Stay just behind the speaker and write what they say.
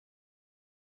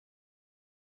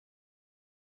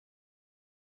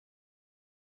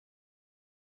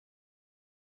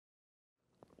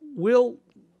Will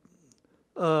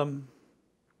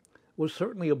was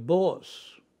certainly a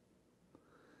boss,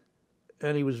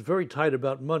 and he was very tight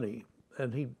about money,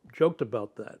 and he joked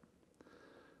about that.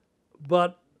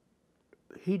 But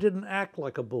he didn't act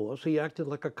like a boss. He acted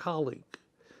like a colleague.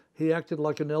 He acted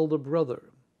like an elder brother.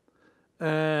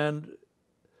 And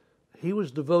he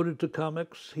was devoted to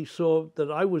comics. He saw that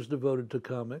I was devoted to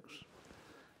comics.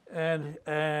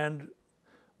 And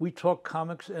we talked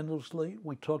comics endlessly.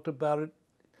 We talked about it,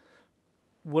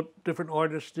 what different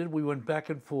artists did. We went back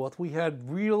and forth. We had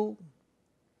real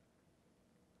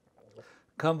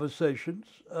conversations.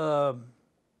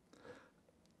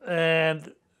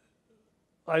 And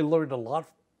I learned a lot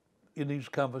in these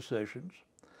conversations.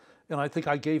 And I think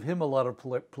I gave him a lot of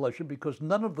pleasure because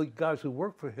none of the guys who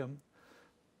worked for him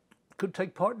could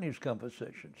take part in these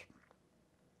conversations.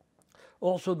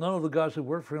 Also, none of the guys who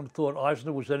worked for him thought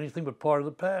Eisner was anything but part of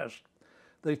the past.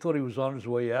 They thought he was on his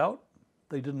way out.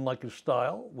 They didn't like his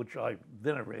style, which I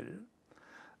venerated.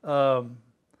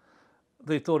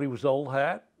 They thought he was old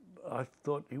hat. I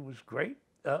thought he was great.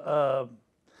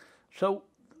 So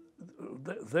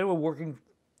they were working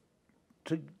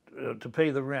to pay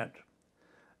the rent.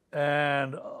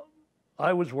 And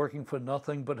I was working for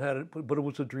nothing, but it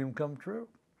was a dream come true.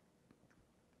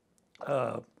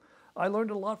 I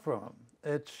learned a lot from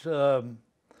him.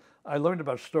 I learned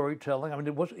about storytelling. I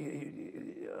mean,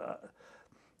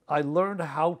 I learned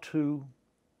how to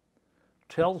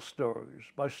tell stories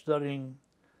by studying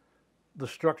the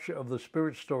structure of the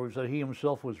spirit stories that he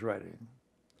himself was writing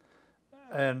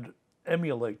and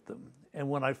emulate them. And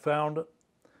when I found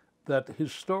that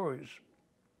his stories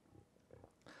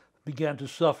began to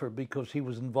suffer because he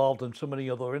was involved in so many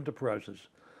other enterprises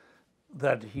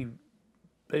that he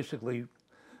basically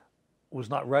was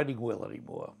not writing well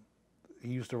anymore. He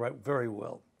used to write very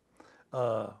well.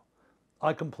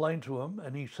 I complained to him,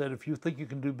 and he said, "If you think you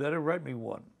can do better, write me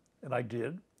one." And I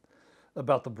did,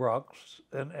 about the Bronx,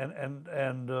 and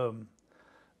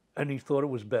he thought it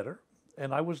was better,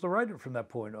 and I was the writer from that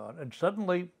point on. And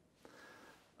suddenly,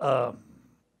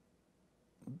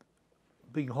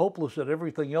 being hopeless at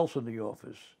everything else in the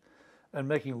office, and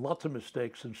making lots of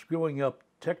mistakes and screwing up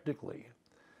technically,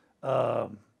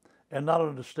 and not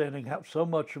understanding how so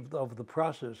much of the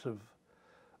process of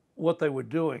what they were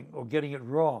doing or getting it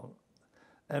wrong,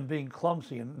 and being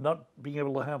clumsy and not being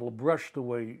able to handle a brush the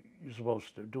way you're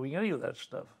supposed to, doing any of that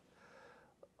stuff.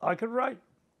 I could write.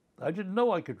 I didn't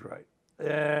know I could write.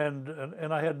 And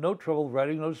I had no trouble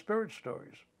writing those spirit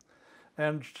stories.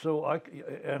 And so I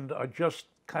just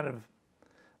kind of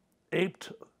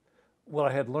aped what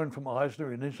I had learned from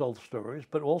Eisner in his old stories,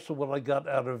 but also what I got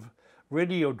out of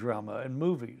radio drama and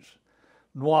movies.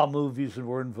 Noir movies that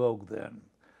were in vogue then.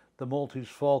 The Maltese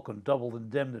Falcon, Double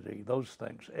Indemnity, those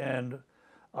things. And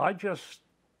I just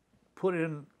put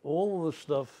in all of the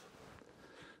stuff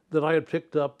that I had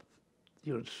picked up,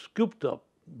 scooped up,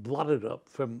 blotted up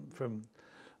from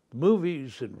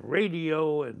movies and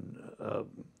radio and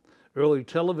early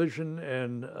television,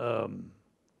 and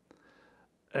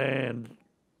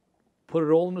put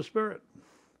it all in the spirit,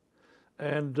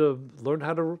 and learned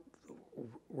how to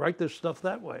write this stuff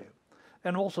that way.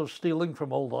 And also stealing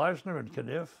from old Eisner and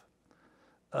Kniff.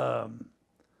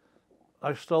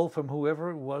 I stole from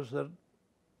whoever it was that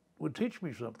would teach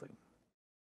me something.